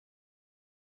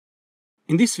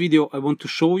In this video I want to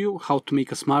show you how to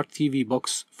make a smart TV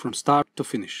box from start to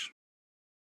finish.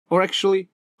 Or actually,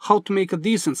 how to make a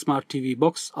decent smart TV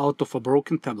box out of a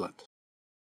broken tablet.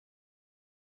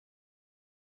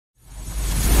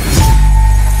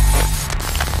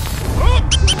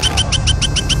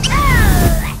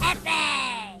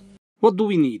 What do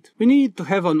we need? We need to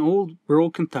have an old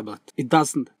broken tablet. It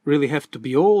doesn't really have to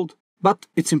be old, but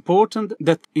it's important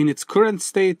that in its current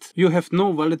state you have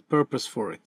no valid purpose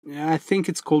for it. I think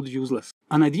it's called useless.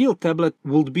 An ideal tablet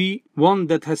would be one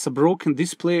that has a broken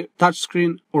display,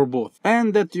 touchscreen or both,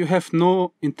 and that you have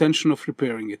no intention of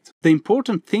repairing it. The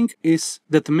important thing is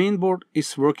that the mainboard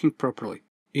is working properly.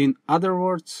 In other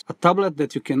words, a tablet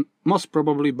that you can most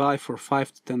probably buy for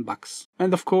 $5 to $10.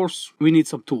 And of course, we need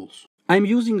some tools. I'm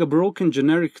using a broken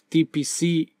generic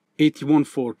TPC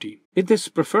 8140. It is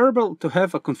preferable to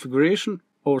have a configuration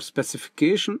or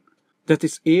specification that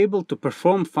is able to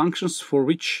perform functions for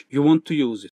which you want to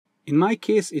use it. In my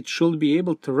case, it should be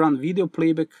able to run video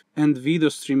playback and video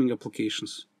streaming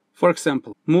applications. For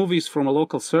example, movies from a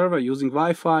local server using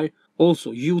Wi-Fi,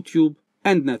 also YouTube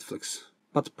and Netflix,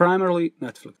 but primarily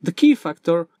Netflix. The key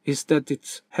factor is that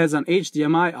it has an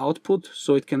HDMI output,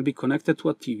 so it can be connected to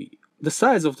a TV. The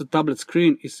size of the tablet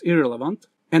screen is irrelevant,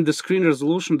 and the screen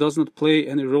resolution does not play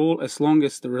any role as long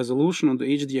as the resolution on the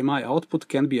HDMI output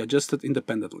can be adjusted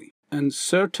independently. And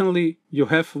certainly you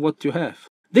have what you have.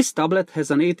 This tablet has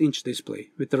an 8-inch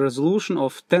display with a resolution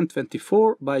of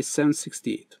 1024 by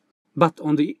 768. But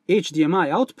on the HDMI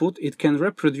output it can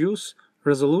reproduce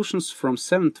resolutions from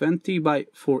 720 by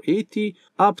 480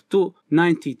 up to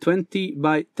 9020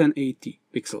 by 1080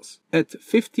 pixels at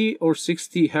 50 or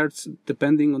 60 Hz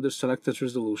depending on the selected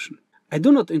resolution. I do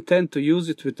not intend to use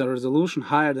it with a resolution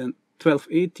higher than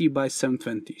 1280 by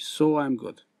 720, so I'm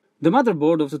good. The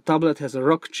motherboard of the tablet has a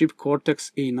ROG chip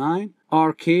Cortex A9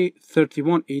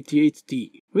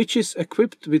 RK3188T, which is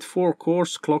equipped with 4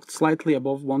 cores clocked slightly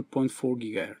above 1.4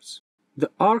 GHz. The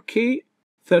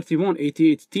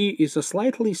RK3188T is a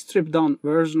slightly stripped down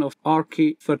version of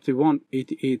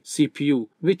RK3188 CPU,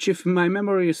 which, if my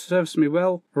memory serves me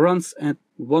well, runs at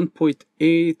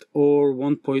 1.8 or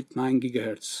 1.9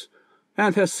 GHz.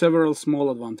 And has several small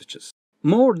advantages.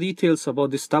 More details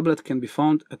about this tablet can be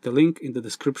found at the link in the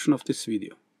description of this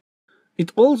video.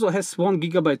 It also has 1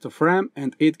 GB of RAM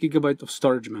and 8 GB of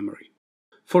storage memory.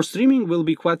 For streaming will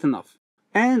be quite enough,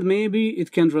 and maybe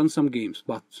it can run some games,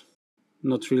 but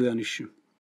not really an issue.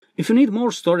 If you need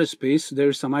more storage space, there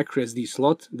is a microSD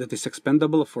slot that is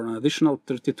expandable for an additional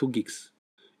 32 gigs.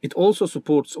 It also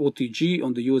supports OTG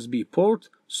on the USB port,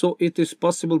 so it is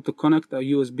possible to connect a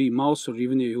USB mouse or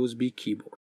even a USB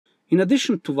keyboard. In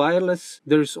addition to wireless,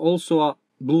 there is also a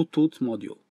Bluetooth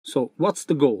module. So what's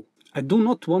the goal? I do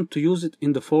not want to use it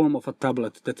in the form of a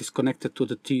tablet that is connected to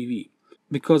the TV,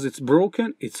 because it's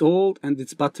broken, it's old and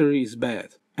its battery is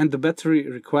bad. And the battery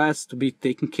requires to be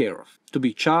taken care of, to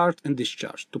be charged and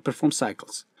discharged, to perform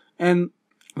cycles. And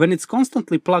when it's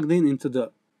constantly plugged in into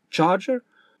the charger,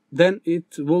 then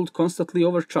it will constantly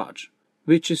overcharge,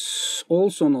 which is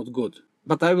also not good.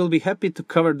 But I will be happy to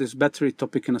cover this battery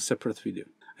topic in a separate video.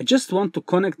 I just want to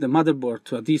connect the motherboard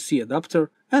to a DC adapter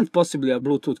and possibly a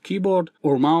Bluetooth keyboard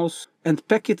or mouse and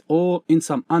pack it all in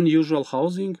some unusual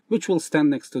housing which will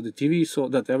stand next to the TV so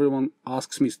that everyone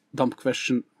asks me dumb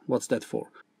question, what's that for?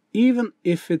 Even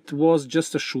if it was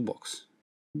just a shoebox.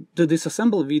 The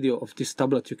disassemble video of this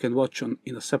tablet you can watch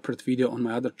in a separate video on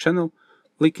my other channel,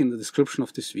 link in the description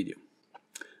of this video.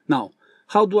 Now,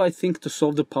 how do I think to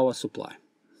solve the power supply?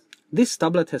 This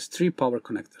tablet has 3 power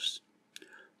connectors.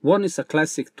 One is a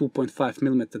classic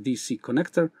 2.5mm DC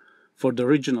connector for the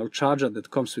original charger that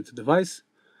comes with the device.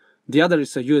 The other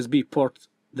is a USB port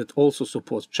that also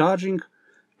supports charging.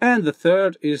 And the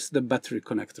third is the battery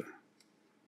connector.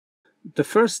 The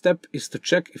first step is to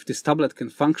check if this tablet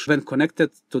can function when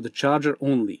connected to the charger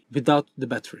only, without the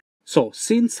battery. So,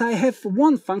 since I have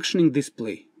one functioning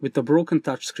display with a broken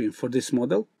touchscreen for this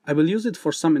model, I will use it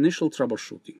for some initial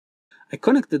troubleshooting. I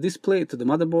connect the display to the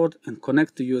motherboard and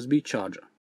connect the USB charger.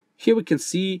 Here we can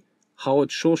see how it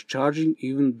shows charging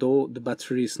even though the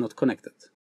battery is not connected.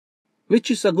 Which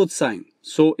is a good sign,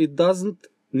 so it doesn't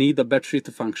need a battery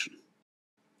to function.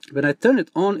 When I turn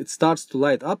it on, it starts to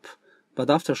light up,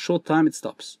 but after a short time it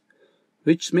stops,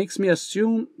 which makes me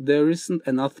assume there isn't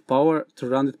enough power to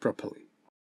run it properly.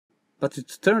 But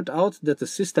it turned out that the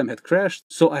system had crashed,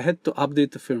 so I had to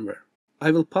update the firmware.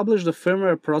 I will publish the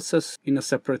firmware process in a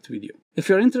separate video. If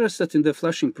you're interested in the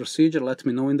flashing procedure, let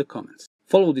me know in the comments.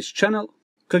 Follow this channel,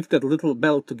 click that little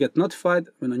bell to get notified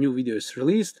when a new video is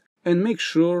released, and make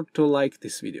sure to like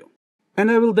this video. And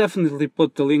I will definitely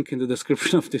put the link in the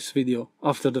description of this video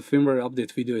after the firmware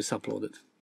update video is uploaded.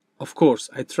 Of course,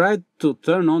 I tried to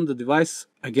turn on the device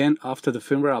again after the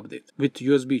firmware update with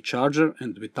USB charger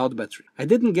and without battery. I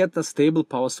didn't get a stable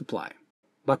power supply,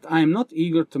 but I am not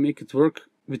eager to make it work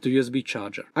with the USB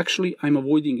charger. Actually, I'm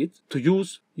avoiding it to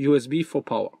use USB for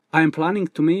power. I am planning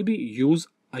to maybe use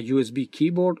a USB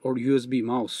keyboard or USB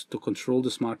mouse to control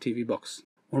the smart TV box,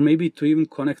 or maybe to even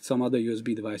connect some other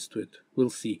USB device to it. We'll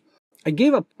see. I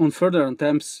gave up on further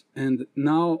attempts, and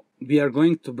now we are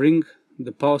going to bring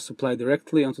the power supply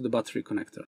directly onto the battery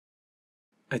connector.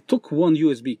 I took one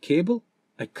USB cable,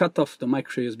 I cut off the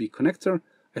micro USB connector,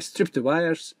 I stripped the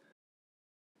wires,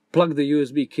 plugged the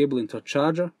USB cable into a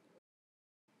charger,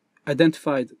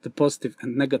 identified the positive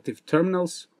and negative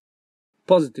terminals.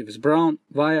 Positive is brown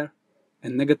wire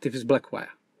and negative is black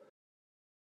wire.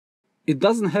 It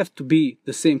doesn't have to be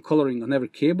the same coloring on every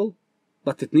cable,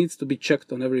 but it needs to be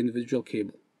checked on every individual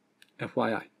cable,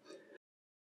 FYI.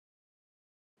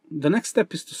 The next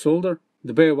step is to solder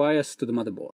the bare wires to the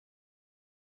motherboard.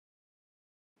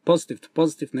 Positive to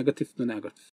positive, negative to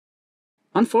negative.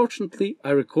 Unfortunately,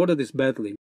 I recorded this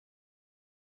badly,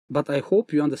 but I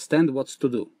hope you understand what's to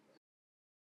do.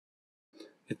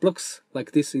 It looks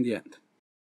like this in the end.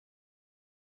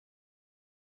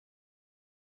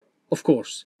 Of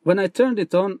course, when I turned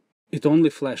it on, it only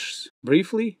flashes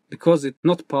briefly because it's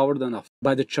not powered enough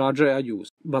by the charger I use.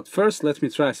 But first let me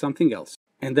try something else.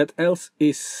 And that else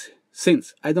is,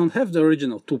 since I don't have the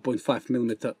original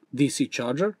 2.5mm DC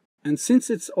charger, and since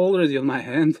it's already on my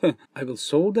hand, I will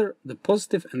solder the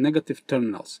positive and negative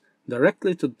terminals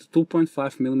directly to the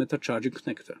 2.5mm charging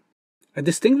connector. I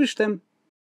distinguish them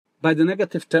by the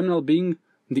negative terminal being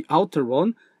the outer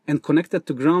one and connected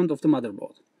to ground of the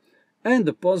motherboard. And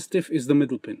the positive is the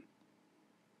middle pin.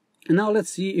 And now let's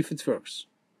see if it works.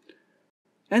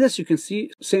 And as you can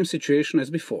see, same situation as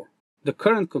before. The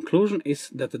current conclusion is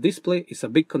that the display is a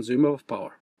big consumer of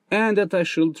power, and that I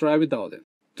should try without it.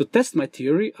 To test my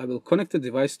theory, I will connect the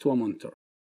device to a monitor.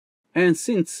 And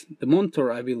since the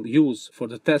monitor I will use for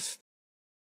the test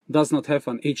does not have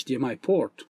an HDMI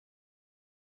port,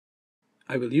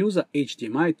 I will use a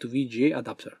HDMI to VGA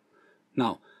adapter.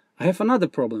 Now, I have another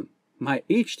problem. My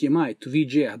HDMI to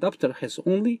VGA adapter has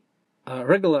only a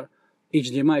regular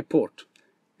HDMI port,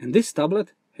 and this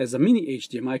tablet has a mini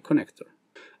HDMI connector.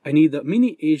 I need a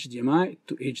mini HDMI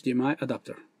to HDMI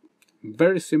adapter.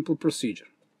 Very simple procedure.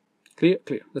 Clear?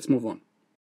 Clear. Let's move on.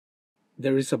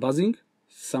 There is a buzzing.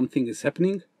 Something is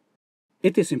happening.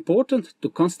 It is important to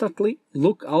constantly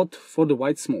look out for the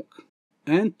white smoke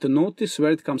and to notice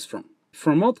where it comes from.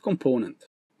 From what component?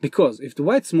 Because if the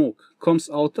white smoke comes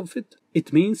out of it,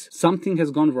 it means something has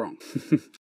gone wrong.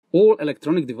 All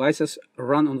electronic devices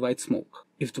run on white smoke.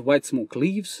 If the white smoke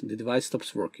leaves, the device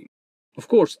stops working. Of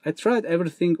course, I tried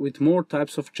everything with more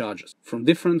types of chargers from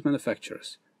different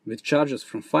manufacturers, with chargers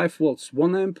from 5 volts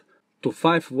 1 amp to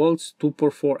 5 volts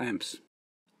 2.4 amps.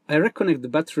 I reconnect the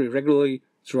battery regularly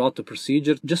throughout the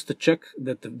procedure just to check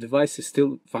that the device is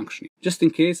still functioning, just in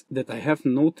case that I have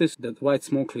noticed that white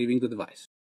smoke leaving the device.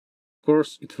 Of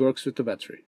course, it works with the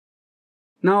battery.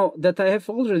 Now that I have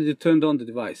already turned on the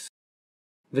device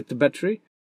with the battery,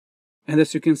 and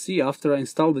as you can see, after I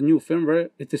install the new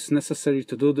firmware, it is necessary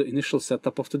to do the initial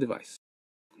setup of the device.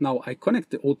 Now I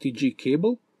connect the OTG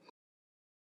cable.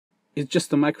 It's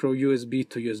just a micro USB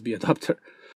to USB adapter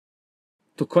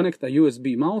to connect a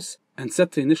USB mouse and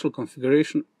set the initial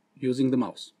configuration using the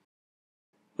mouse.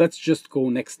 Let's just go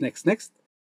next.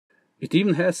 It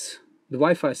even has the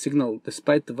Wi-Fi signal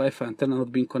despite the Wi-Fi antenna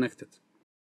not being connected.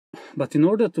 But in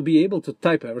order to be able to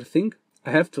type everything, I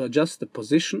have to adjust the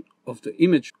position of the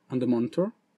image on the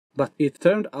monitor, but it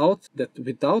turned out that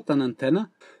without an antenna,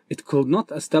 it could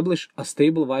not establish a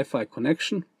stable Wi-Fi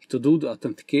connection to do the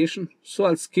authentication, so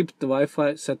I'll skip the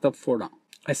Wi-Fi setup for now.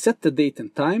 I set the date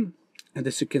and time, and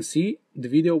as you can see, the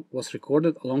video was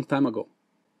recorded a long time ago.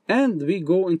 And we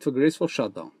go into a graceful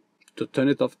shutdown to turn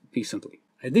it off decently.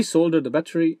 I desolder the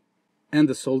battery and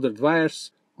the soldered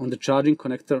wires on the charging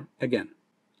connector again.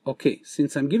 Okay,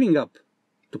 since I'm giving up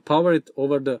to power it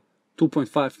over the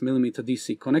 2.5mm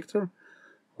DC connector,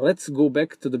 let's go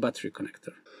back to the battery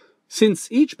connector.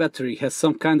 Since each battery has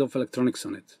some kind of electronics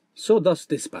on it, so does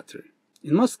this battery.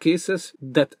 In most cases,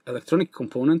 that electronic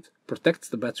component protects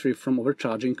the battery from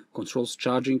overcharging, controls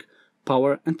charging,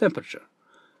 power and temperature.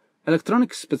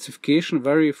 Electronic specifications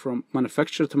vary from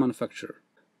manufacturer to manufacturer,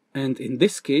 and in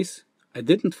this case, I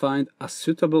didn't find a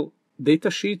suitable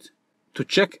datasheet to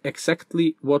check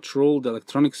exactly what role the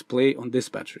electronics play on this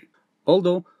battery.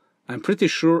 Although, I'm pretty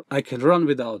sure I can run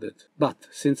without it. But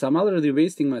since I'm already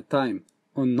wasting my time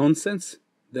on nonsense,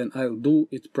 then I'll do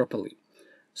it properly.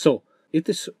 So it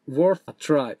is worth a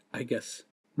try, I guess.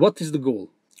 What is the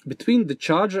goal? Between the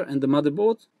charger and the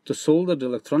motherboard, to solder the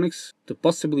electronics to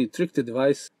possibly trick the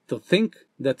device to think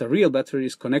that a real battery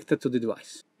is connected to the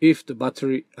device, if the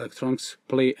battery electronics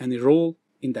play any role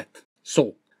in that.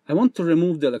 So, I want to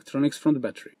remove the electronics from the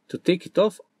battery. To take it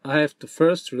off, I have to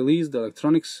first release the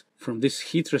electronics from this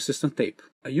heat-resistant tape.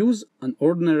 I use an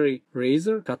ordinary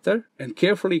razor cutter and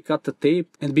carefully cut the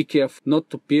tape, and be careful not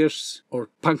to pierce or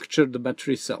puncture the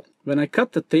battery cell. When I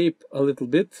cut the tape a little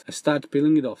bit, I start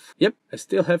peeling it off. Yep, I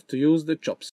still have to use the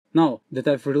chops. Now that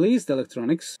I've released the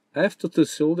electronics, I have to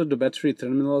solder the battery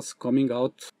terminals coming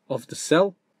out of the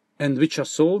cell and which are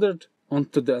soldered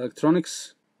onto the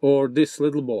electronics or this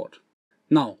little board.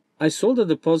 Now, I solder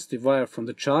the positive wire from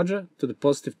the charger to the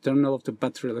positive terminal of the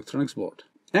battery electronics board,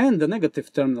 and the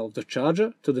negative terminal of the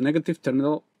charger to the negative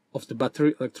terminal of the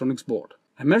battery electronics board.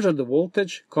 I measure the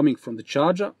voltage coming from the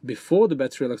charger before the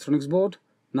battery electronics board.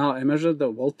 Now I measure the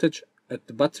voltage at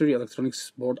the battery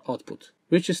electronics board output,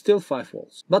 which is still 5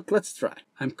 volts. But let's try.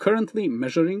 I'm currently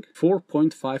measuring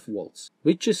 4.5 volts,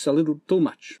 which is a little too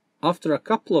much. After a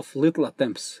couple of little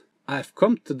attempts, I have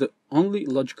come to the only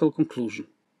logical conclusion.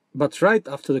 But right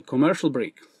after the commercial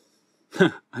break.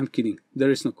 I'm kidding,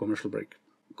 there is no commercial break.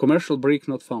 Commercial break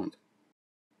not found.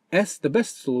 As the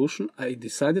best solution, I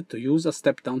decided to use a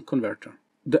step-down converter.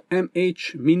 The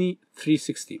MH Mini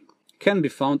 360 can be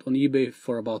found on eBay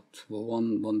for about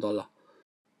 $1.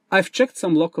 I've checked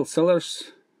some local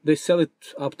sellers, they sell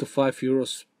it up to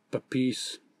 €5 per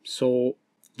piece, so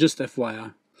just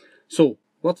FYI. So,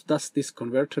 what does this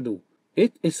converter do?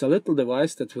 It is a little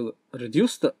device that will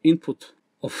reduce the input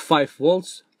of 5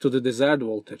 volts to the desired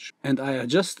voltage, and I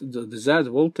adjust the desired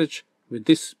voltage with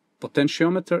this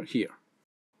potentiometer here.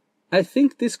 I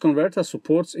think this converter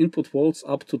supports input volts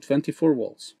up to 24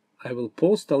 volts. I will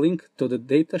post a link to the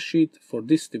datasheet for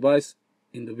this device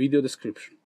in the video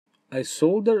description. I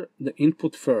solder the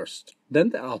input first, then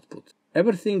the output.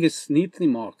 Everything is neatly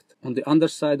marked on the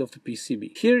underside of the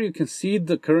PCB. Here you can see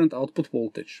the current output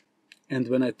voltage, and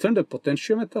when I turn the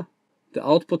potentiometer, the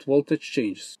output voltage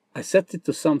changes. I set it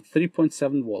to some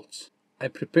 3.7 volts. I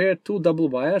prepare 2 double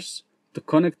wires to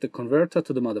connect the converter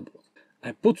to the motherboard.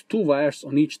 I put 2 wires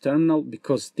on each terminal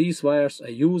because these wires I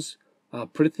use are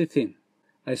pretty thin.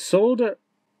 I solder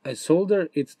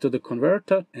it to the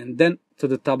converter and then to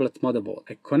the tablet motherboard.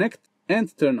 I connect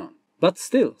and turn on. But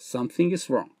still, something is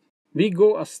wrong. We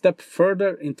go a step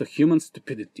further into human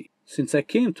stupidity, since I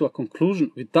came to a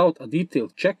conclusion without a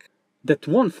detailed check that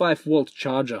one 5-volt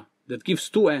charger that gives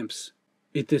 2 amps,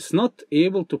 it is not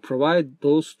able to provide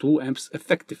those 2 amps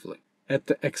effectively at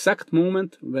the exact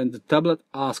moment when the tablet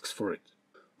asks for it.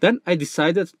 Then I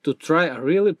decided to try a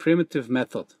really primitive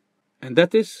method, and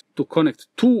that is to connect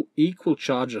 2 equal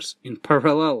chargers in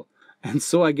parallel, and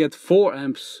so I get 4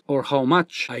 amps, or how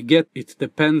much I get, it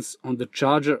depends on the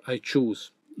charger I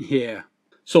choose. Yeah.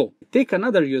 So, I take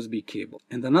another USB cable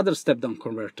and another step-down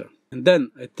converter, and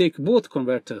then I take both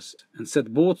converters and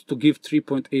set both to give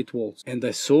 3.8 volts, and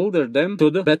I solder them to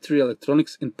the battery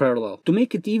electronics in parallel. To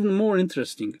make it even more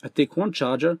interesting, I take one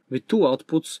charger with 2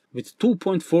 outputs with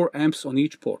 2.4 amps on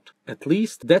each port. At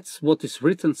least that's what is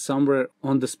written somewhere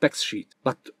on the specs sheet,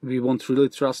 but we won't really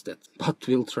trust that, but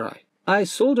we'll try. I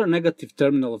solder negative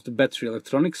terminal of the battery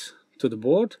electronics to the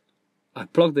board. I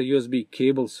plug the USB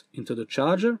cables into the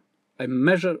charger. I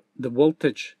measure the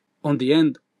voltage on the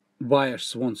end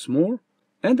wires once more,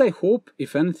 and I hope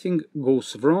if anything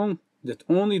goes wrong that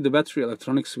only the battery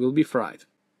electronics will be fried.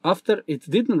 After it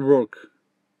didn't work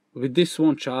with this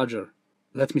one charger,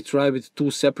 let me try with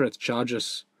 2 separate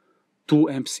chargers, 2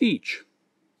 amps each.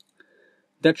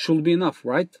 That should be enough,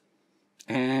 right?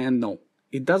 And no,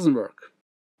 it doesn't work.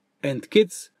 And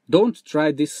kids, don't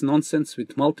try this nonsense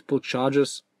with multiple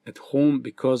chargers at home,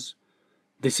 because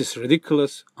this is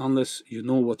ridiculous unless you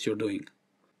know what you're doing.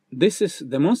 This is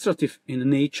demonstrative in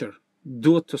nature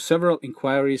due to several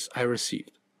inquiries I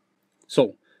received.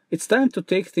 So, it's time to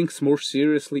take things more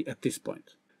seriously at this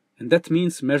point, and that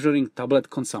means measuring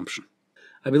tablet consumption.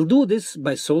 I will do this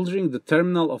by soldering the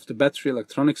terminal of the battery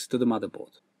electronics to the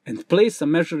motherboard, and place a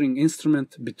measuring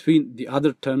instrument between the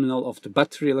other terminal of the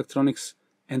battery electronics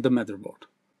and the motherboard,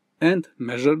 and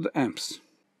measure the amps.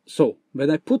 So, when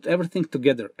I put everything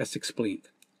together as explained,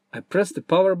 I press the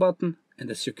power button, and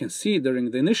as you can see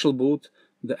during the initial boot,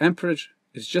 the amperage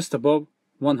is just above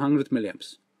 100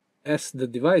 milliamps. As the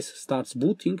device starts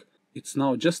booting, it's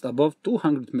now just above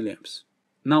 200 milliamps.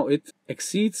 Now it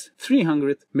exceeds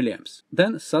 300 milliamps.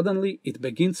 Then suddenly it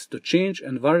begins to change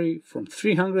and vary from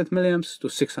 300 milliamps to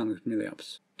 600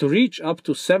 milliamps, to reach up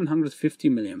to 750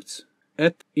 milliamps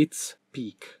at its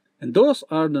peak. And those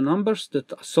are the numbers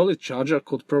that a solid charger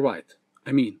could provide.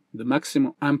 I mean, the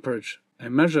maximum amperage I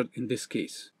measured in this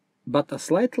case. But a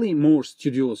slightly more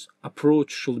studious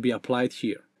approach should be applied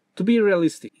here. To be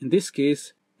realistic, in this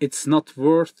case, it's not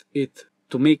worth it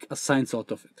to make a science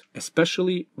out of it,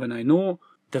 especially when I know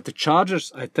that the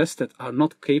chargers I tested are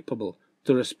not capable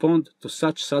to respond to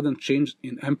such sudden change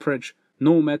in amperage,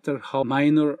 no matter how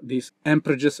minor these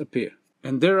amperages appear.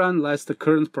 And therein lies the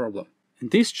current problem.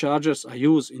 And these chargers I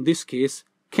use in this case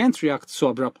can't react so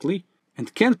abruptly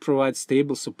and can't provide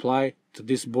stable supply to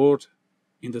this board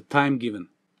in the time given,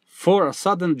 for a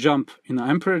sudden jump in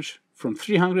amperage from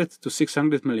 300 to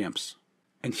 600 milliamps.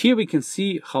 And here we can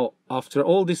see how after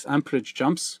all these amperage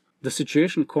jumps, the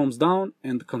situation calms down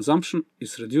and the consumption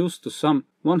is reduced to some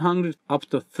 100 up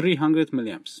to 300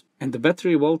 milliamps. And the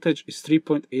battery voltage is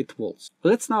 3.8 volts.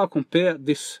 Let's now compare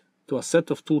this to a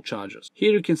set of two chargers.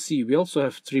 Here you can see we also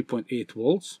have 3.8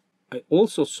 volts. I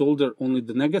also soldered only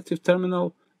the negative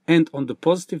terminal, and on the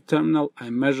positive terminal I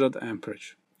measured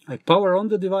amperage. I power on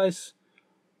the device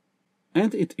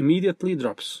and it immediately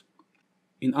drops.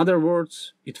 In other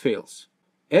words, it fails.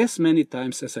 As many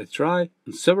times as I try,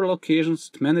 on several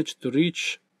occasions it managed to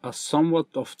reach a somewhat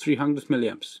of 300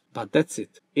 milliamps, but that's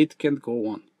it. It can't go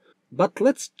on. But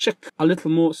let's check a little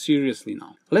more seriously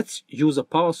now. Let's use a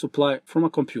power supply from a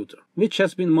computer, which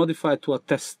has been modified to a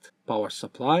test power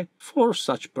supply for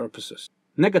such purposes.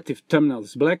 Negative terminal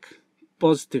is black,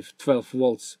 positive 12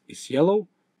 volts is yellow,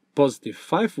 positive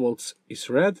 5 volts is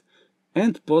red,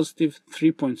 and positive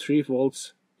 3.3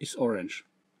 volts is orange.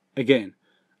 Again,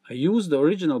 I use the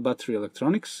original battery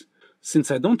electronics, since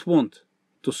I don't want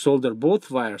to solder both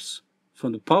wires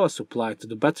from the power supply to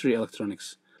the battery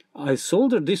electronics. I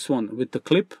solder this one with the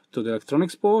clip to the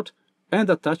electronics board and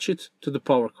attach it to the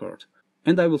power cord,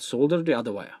 and I will solder the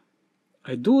other wire.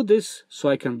 I do this so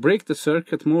I can break the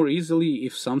circuit more easily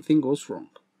if something goes wrong.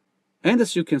 And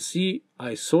as you can see,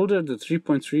 I soldered the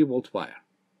 3.3 volt wire,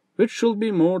 which should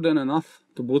be more than enough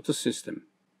to boot the system,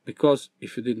 because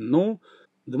if you didn't know,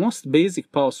 the most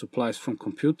basic power supplies from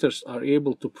computers are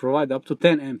able to provide up to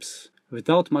 10 amps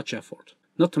without much effort.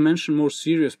 Not to mention more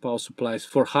serious power supplies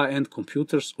for high-end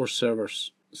computers or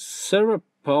servers. Server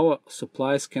power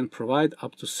supplies can provide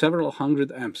up to several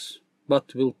hundred amps,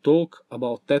 but we'll talk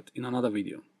about that in another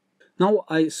video. Now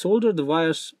I solder the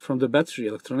wires from the battery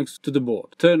electronics to the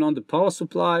board. Turn on the power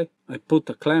supply, I put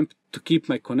a clamp to keep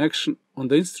my connection on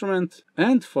the instrument,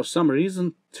 and for some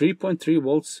reason 3.3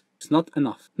 volts is not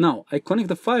enough. Now I connect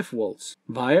the 5 volts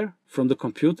wire from the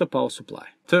computer power supply.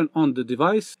 Turn on the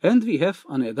device and we have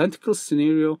an identical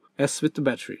scenario as with the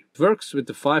battery. It works with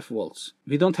the 5 volts.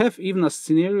 We don't have even a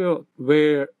scenario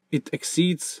where it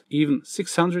exceeds even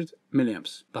 600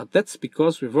 milliamps. But that's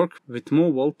because we work with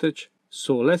more voltage,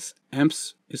 so less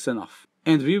amps is enough.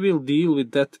 And we will deal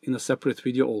with that in a separate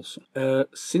video also.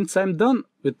 Since I'm done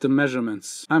with the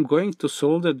measurements, I'm going to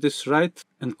solder this right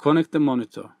and connect the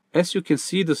monitor. As you can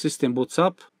see, the system boots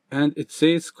up and it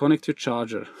says connect your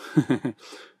charger.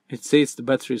 It says the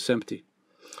battery is empty.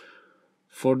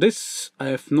 For this I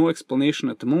have no explanation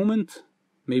at the moment.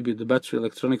 Maybe the battery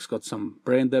electronics got some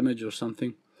brain damage or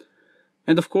something.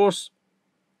 And of course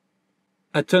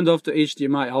I turned off the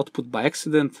HDMI output by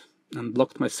accident and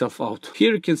blocked myself out.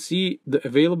 Here you can see the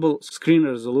available screen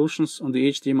resolutions on the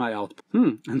HDMI output.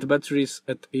 And the battery is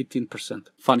at 18%.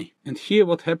 Funny. And here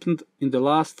what happened in the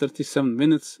last 37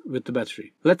 minutes with the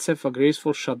battery. Let's have a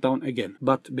graceful shutdown again.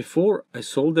 But before I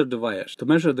solder the wires to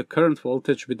measure the current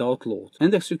voltage without load.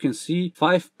 And as you can see,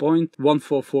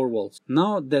 5.144 volts.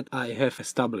 Now that I have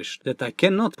established that I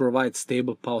cannot provide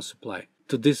stable power supply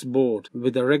to this board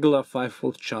with a regular 5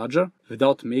 volt charger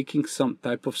without making some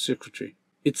type of circuitry,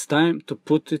 it's time to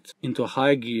put it into a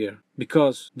high gear,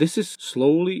 because this is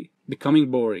slowly becoming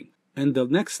boring. And the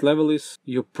next level is,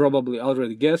 you probably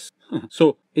already guessed,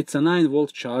 so it's a 9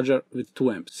 volt charger with 2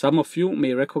 amps. Some of you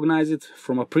may recognize it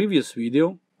from a previous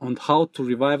video on how to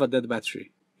revive a dead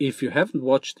battery. If you haven't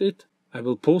watched it, I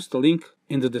will post a link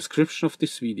in the description of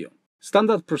this video.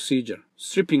 Standard procedure: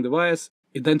 stripping the wires,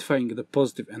 identifying the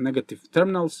positive and negative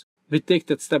terminals. We take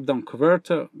that step down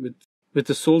converter with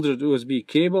the soldered USB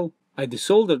cable. I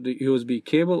desoldered the USB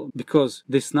cable because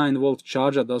this 9 volt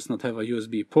charger does not have a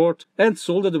USB port, and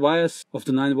solder the wires of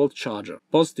the 9 volt charger,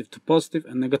 positive to positive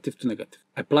and negative to negative.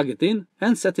 I plug it in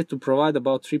and set it to provide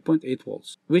about 3.8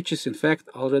 volts, which is in fact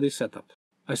already set up.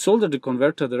 I solder the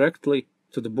converter directly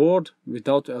to the board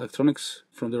without the electronics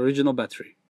from the original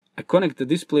battery. I connect the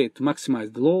display to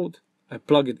maximize the load, I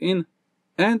plug it in,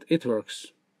 and it works.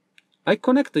 I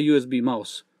connect the USB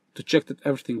mouse to check that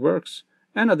everything works,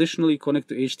 and additionally connect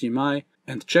the HDMI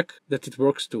and check that it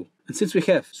works too. And since we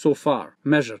have, so far,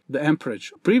 measured the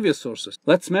amperage of previous sources,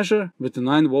 let's measure with the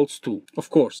 9 volts too. Of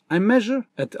course, I measure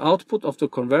at the output of the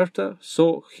converter,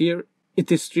 so here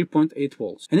it is 3.8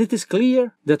 volts. And it is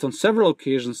clear that on several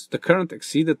occasions the current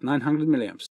exceeded 900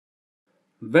 milliamps.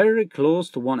 Very close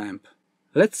to 1 amp.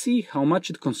 Let's see how much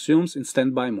it consumes in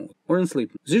standby mode or in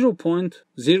sleep mode.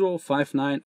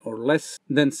 0.059 or less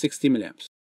than 60 milliamps.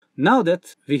 Now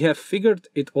that we have figured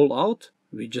it all out,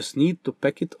 we just need to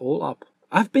pack it all up.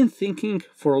 I've been thinking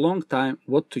for a long time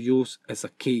what to use as a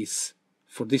case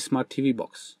for this smart TV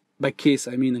box. By case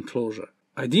I mean enclosure.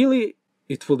 Ideally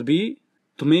it would be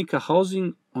to make a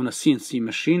housing on a CNC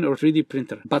machine or 3D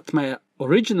printer, but my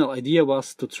original idea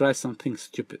was to try something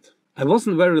stupid. I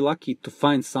wasn't very lucky to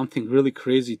find something really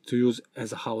crazy to use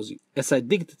as a housing. As I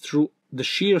digged through the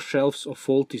sheer shelves of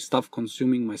faulty stuff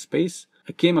consuming my space,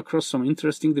 I came across some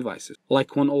interesting devices,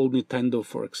 like one old Nintendo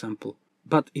for example,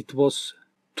 but it was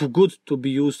too good to be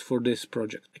used for this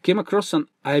project. I came across an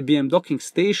IBM docking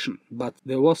station, but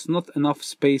there was not enough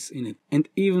space in it, and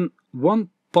even one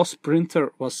POS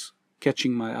printer was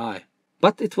catching my eye.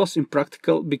 But it was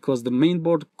impractical because the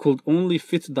mainboard could only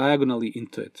fit diagonally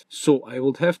into it, so I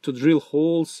would have to drill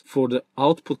holes for the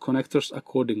output connectors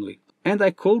accordingly. And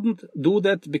I couldn't do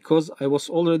that because I was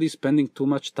already spending too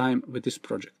much time with this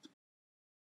project.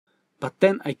 But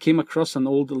then I came across an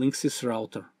old Linksys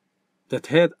router that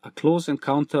had a close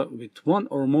encounter with one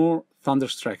or more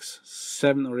thunderstrikes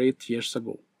 7 or 8 years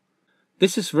ago.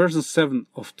 This is version 7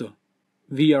 of the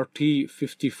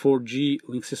WRT54G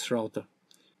Linksys router.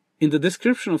 In the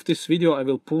description of this video I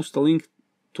will post a link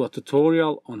to a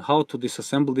tutorial on how to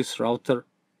disassemble this router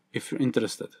if you're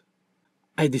interested.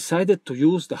 I decided to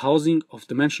use the housing of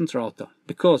the mentioned router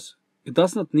because it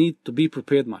does not need to be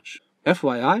prepared much.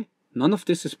 FYI, none of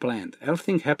this is planned,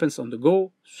 everything happens on the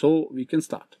go, so we can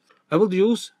start. I will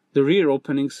use the rear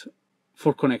openings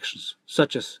for connections,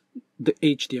 such as the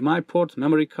HDMI port,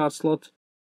 memory card slot.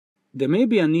 There may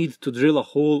be a need to drill a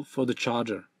hole for the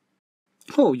charger.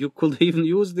 Oh, you could even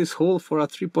use this hole for a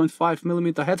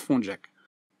 3.5mm headphone jack.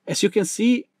 As you can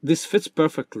see, this fits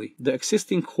perfectly. The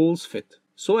existing holes fit,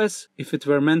 so as if it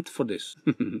were meant for this.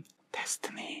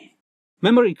 Destiny.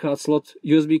 Memory card slot,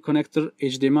 USB connector,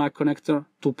 HDMI connector,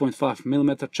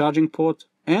 2.5mm charging port,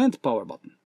 and power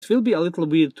button. It will be a little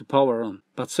weird to power on,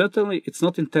 but certainly it's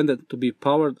not intended to be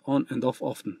powered on and off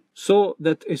often, so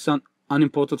that is an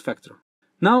unimportant factor.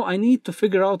 Now I need to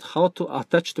figure out how to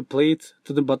attach the plate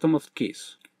to the bottom of the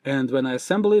case, and when I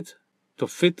assemble it, to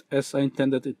fit as I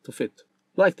intended it to fit,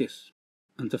 like this.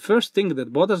 And the first thing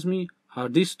that bothers me are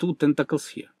these two tentacles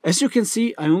here. As you can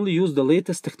see, I only use the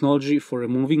latest technology for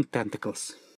removing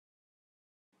tentacles.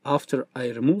 After I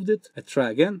removed it, I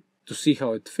try again to see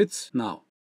how it fits now.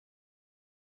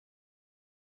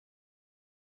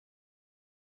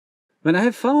 When I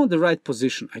have found the right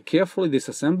position, I carefully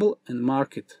disassemble and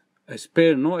mark it. I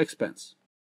spare no expense.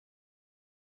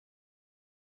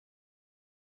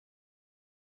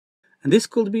 And this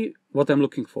could be what I'm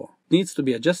looking for. It needs to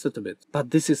be adjusted a bit, but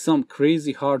this is some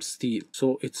crazy hard steel,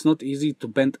 so it's not easy to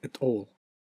bend at all.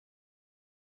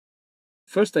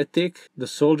 First I take the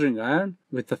soldering iron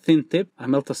with a thin tip, I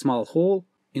melt a small hole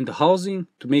in the housing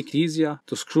to make it easier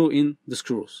to screw in the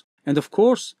screws. And of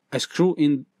course, I screw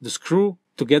in the screw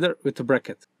together with the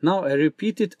bracket. Now I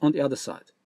repeat it on the other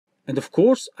side. And of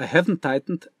course, I haven't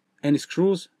tightened any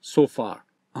screws so far,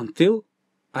 until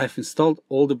I've installed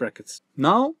all the brackets.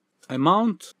 Now I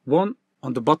mount one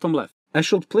on the bottom left. I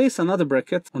should place another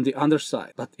bracket on the other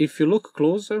side, but if you look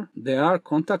closer, there are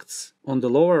contacts on the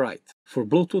lower right for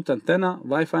Bluetooth antenna,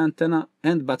 Wi-Fi antenna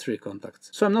and battery contacts,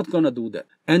 so I'm not gonna do that.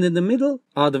 And in the middle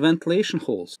are the ventilation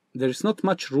holes. There is not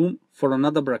much room for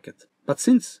another bracket, but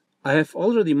since I have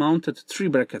already mounted 3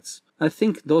 brackets, I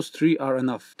think those 3 are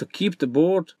enough to keep the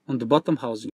board on the bottom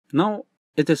housing. Now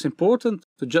it is important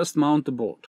to just mount the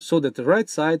board so that the right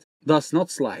side does not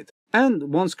slide,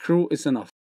 and one screw is enough.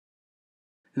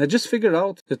 And I just figured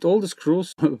out that all the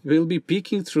screws will be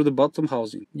peeking through the bottom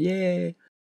housing. Yay!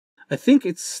 I think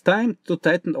it's time to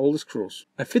tighten all the screws.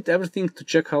 I fit everything to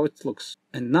check how it looks,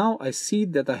 and now I see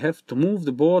that I have to move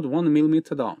the board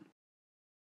 1mm down.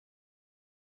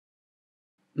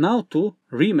 Now to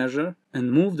remeasure and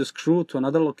move the screw to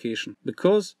another location,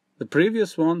 because the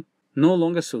previous one no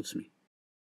longer suits me.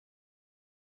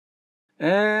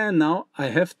 And now I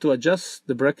have to adjust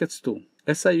the brackets too.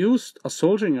 As I used a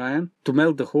soldering iron to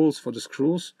melt the holes for the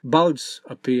screws, bulbs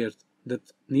appeared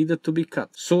that needed to be cut,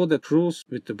 so that screws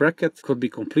with the bracket could be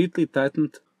completely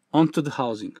tightened onto the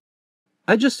housing.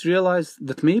 I just realized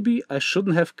that maybe I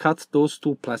shouldn't have cut those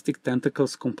 2 plastic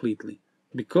tentacles completely,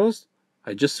 because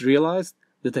I just realized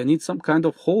that I need some kind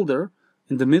of holder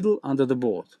in the middle under the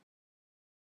board.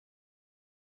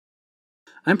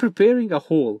 I'm preparing a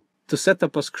hole to set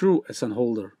up a screw as an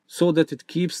holder so that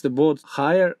it keeps the board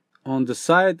higher on the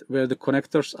side where the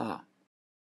connectors are.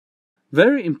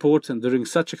 Very important during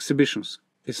such exhibitions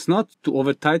is not to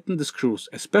over-tighten the screws,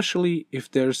 especially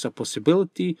if there is a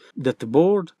possibility that the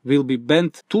board will be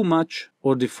bent too much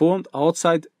or deformed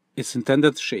outside its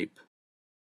intended shape.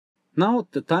 Now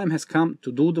the time has come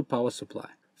to do the power supply.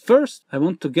 First, I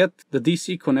want to get the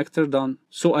DC connector done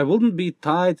so I wouldn't be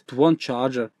tied to one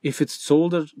charger if it's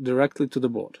soldered directly to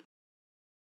the board.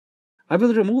 I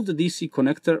will remove the DC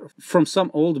connector from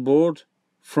some old board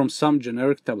from some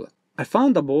generic tablet. I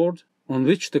found a board on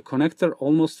which the connector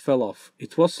almost fell off.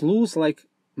 It was loose like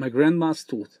my grandma's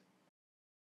tooth.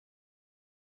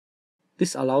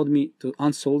 This allowed me to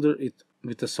unsolder it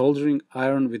with a soldering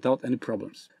iron without any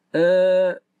problems.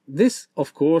 This,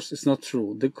 of course, is not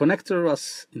true. The connector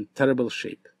was in terrible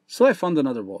shape. So I found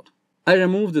another board. I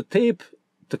removed the tape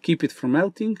to keep it from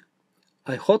melting.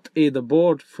 I hot-aid the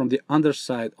board from the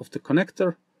underside of the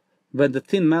connector. When the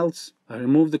tin melts, I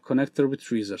remove the connector with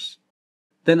tweezers.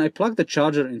 Then I plug the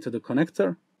charger into the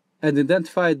connector and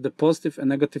identified the positive and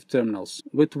negative terminals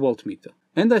with voltmeter.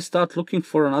 And I start looking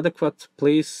for an adequate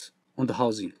place on the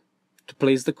housing to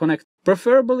place the connector.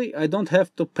 Preferably, I don't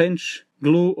have to pinch,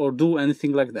 glue or do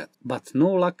anything like that. But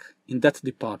no luck in that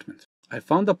department. I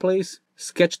found a place,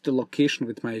 sketched the location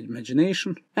with my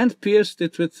imagination and pierced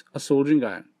it with a soldering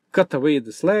iron. Cut away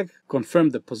the slag,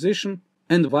 confirmed the position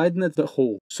and widened the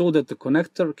hole so that the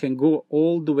connector can go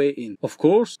all the way in. Of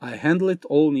course, I handle it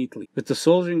all neatly with the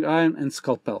soldering iron and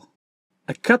scalpel.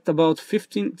 I cut about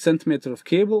 15 cm of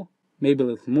cable, maybe a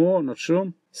little more, not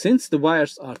sure. Since the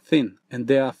wires are thin and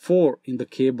there are 4 in the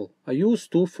cable, I use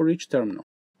 2 for each terminal.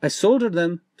 I solder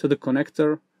them to the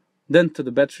connector, then to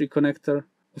the battery connector.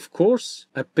 Of course,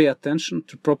 I pay attention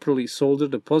to properly solder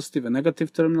the positive and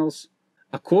negative terminals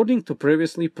according to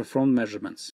previously performed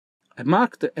measurements. I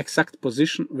mark the exact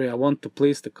position where I want to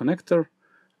place the connector.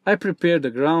 I prepare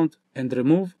the ground and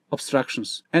remove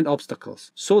obstructions and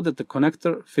obstacles so that the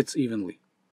connector fits evenly.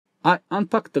 I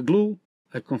unpack the glue,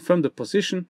 I confirm the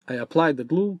position, I apply the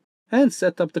glue and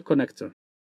set up the connector.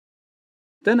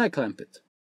 Then I clamp it.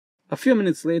 A few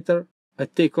minutes later, I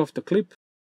take off the clip,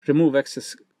 remove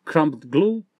excess crumbled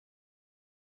glue.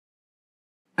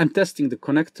 I'm testing the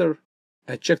connector,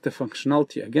 I check the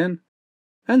functionality again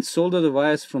and solder the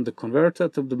wires from the converter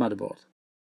to the motherboard.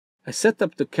 I set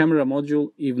up the camera module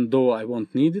even though I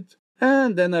won't need it,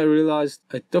 and then I realized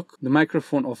I took the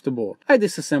microphone off the board. I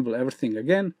disassemble everything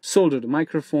again, solder the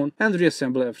microphone and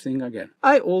reassemble everything again.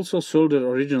 I also solder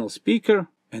original speaker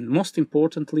and most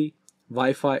importantly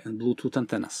Wi-Fi and Bluetooth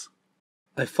antennas.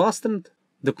 I fastened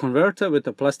the converter with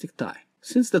a plastic tie.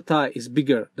 Since the tie is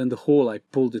bigger than the hole I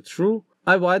pulled it through,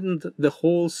 I widened the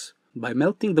holes by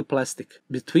melting the plastic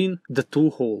between the 2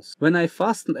 holes. When I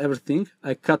fastened everything,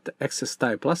 I cut the excess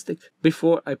tie plastic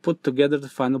before I put together the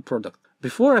final product.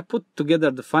 Before I put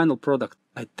together the final product,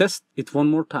 I test it one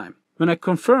more time. When I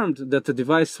confirmed that the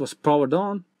device was powered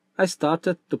on, I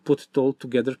started to put it all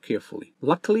together carefully.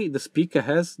 Luckily, the speaker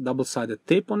has double-sided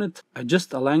tape on it. I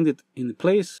just aligned it in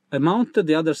place. I mounted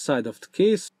the other side of the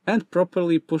case and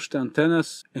properly pushed the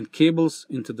antennas and cables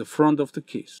into the front of the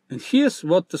case. And here's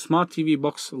what the smart TV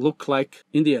box looked like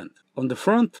in the end. On the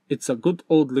front, it's a good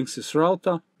old Linksys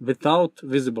router without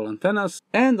visible antennas,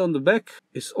 and on the back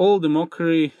is all the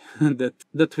mockery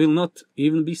that will not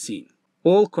even be seen.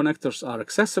 All connectors are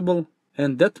accessible.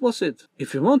 And that was it.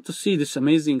 If you want to see this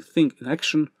amazing thing in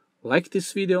action, like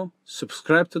this video,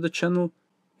 subscribe to the channel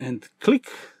and click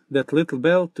that little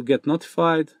bell to get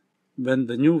notified when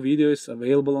the new video is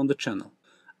available on the channel.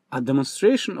 A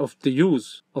demonstration of the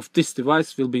use of this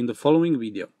device will be in the following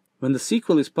video. When the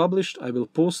sequel is published, I will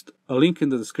post a link in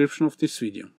the description of this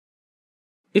video.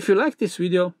 If you liked this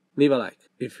video, leave a like.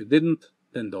 If you didn't,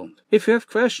 then don't. If you have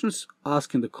questions,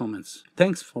 ask in the comments.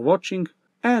 Thanks for watching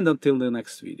and until the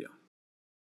next video.